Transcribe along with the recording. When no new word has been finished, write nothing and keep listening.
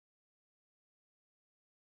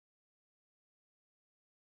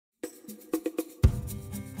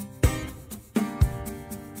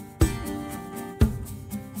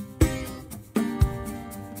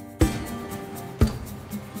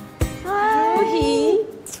Roohi,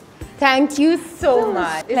 thank you so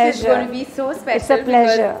much. This is going to be so special. It's a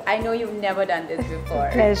pleasure. Because I know you've never done this before.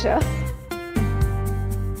 Pleasure.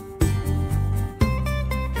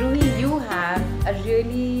 Roohi, you have a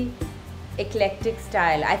really eclectic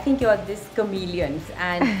style. I think you're this chameleon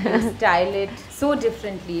and you style it so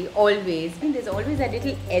differently always. I think there's always a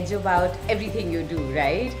little edge about everything you do,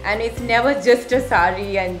 right? And it's never just a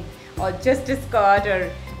sari or just a skirt or...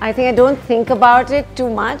 I think I don't think about it too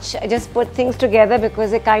much. I just put things together because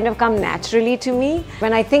they kind of come naturally to me.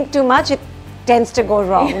 When I think too much, it tends to go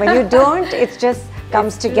wrong. When you don't, it just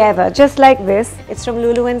comes together. Just like this. It's from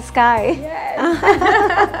Lulu Sky.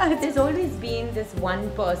 Yes. There's always been this one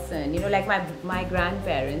person, you know, like my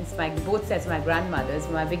grandparents, both sets of my grandmothers,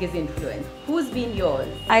 my biggest influence. Who's been yours?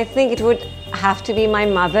 I think it would have to be my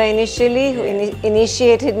mother initially, who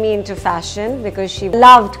initiated me into fashion because she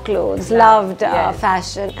loved clothes, loved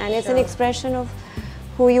fashion, and it's an expression of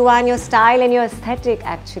who you are and your style and your aesthetic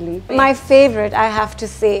actually. My favorite, I have to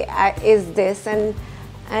say, is this, and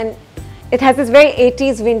it has this very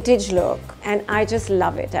 80s vintage look and I just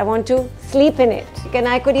love it. I want to sleep in it. And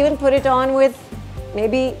I could even put it on with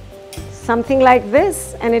maybe something like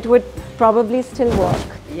this and it would probably still work.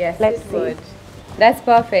 Yes, it would. That's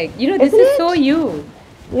perfect. You know, this is so you.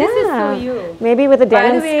 Yeah. This is so you. Maybe with a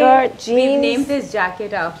denim skirt, jeans. We've named this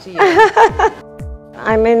jacket after you.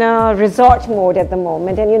 I'm in a resort mode at the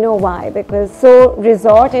moment and you know why? Because so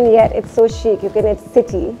resort and yet it's so chic. It's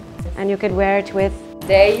city and you can wear it with...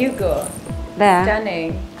 There you go. There.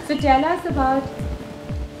 Stunning. So tell us about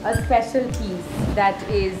a special piece that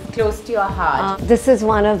is close to your heart. This is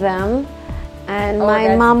one of them. And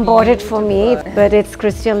my mom bought it for me, but it's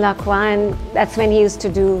Christian Lacroix, and that's when he used to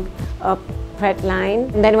do a pret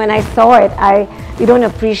line. And then when I saw it, you don't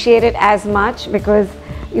appreciate it as much because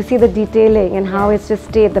you see the detailing and how it's just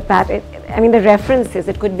stayed, the pattern. I mean the references,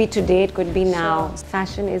 it could be today, it could be now.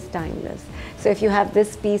 Fashion is timeless. So if you have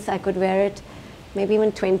this piece, I could wear it maybe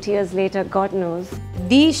even 20 years later, God knows.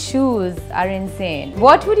 These shoes are insane.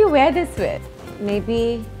 What would you wear this with?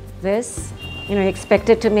 Maybe this. You know,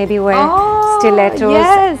 expected to maybe wear stilettos.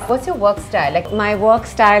 Yes. What's your work style? Like my work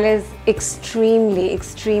style is extremely,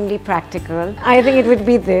 extremely practical. I think it would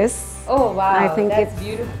be this. Oh wow, I think that's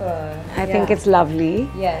beautiful. I think it's lovely.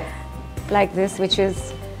 Yes. Like this, which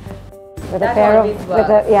is with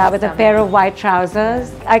a pair of white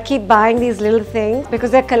trousers. I keep buying these little things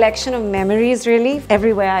because they're a collection of memories really.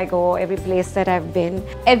 Everywhere I go, every place that I've been.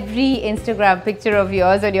 Every Instagram picture of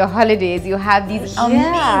yours on your holidays, you have these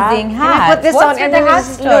amazing hats. Can I put this What's on with the hat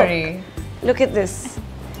story? Look at this.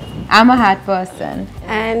 I'm a hat person.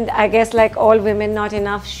 And I guess like all women, not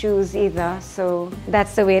enough shoes either. So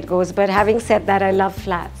that's the way it goes. But having said that, I love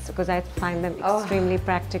flats because I find them extremely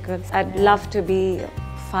practical. I'd love to be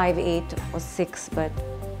 5'8" or 6, but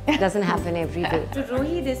it doesn't happen every day. So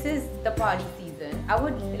Roohi, this is the party season. I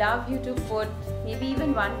would love you to put maybe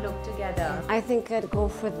even one look together. I think I'd go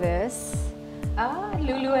for this.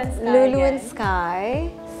 Lulu and Sky. Lulu and Sky.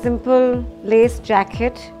 Simple lace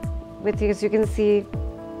jacket with, as you can see,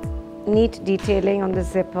 neat detailing on the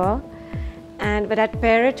zipper. But I'd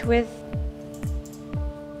pair it with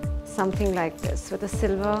something like this, with a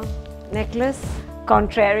silver necklace.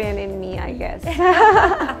 Contrarian in me, I guess.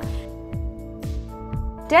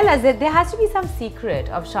 Tell us that there has to be some secret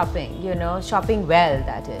of shopping, you know, shopping well,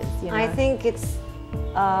 that is. You know. I think it's,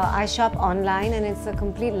 I shop online and it's a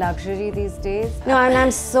complete luxury these days. No, and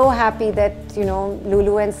I'm so happy that, you know,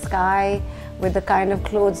 Lulu and Sky, with the kind of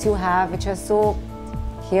clothes you have, which are so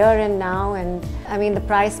here and now, and I mean the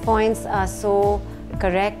price points are so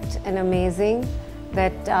correct and amazing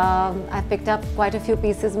that I've picked up quite a few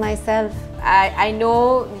pieces myself. I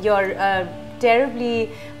know you're a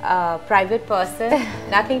terribly private person.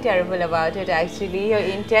 Nothing terrible about it actually. You're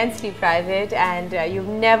intensely private and you've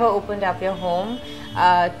never opened up your home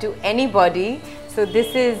to anybody. So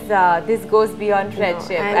this goes beyond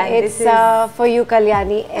friendship. And it's this is for you,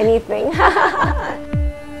 Kalyani, anything.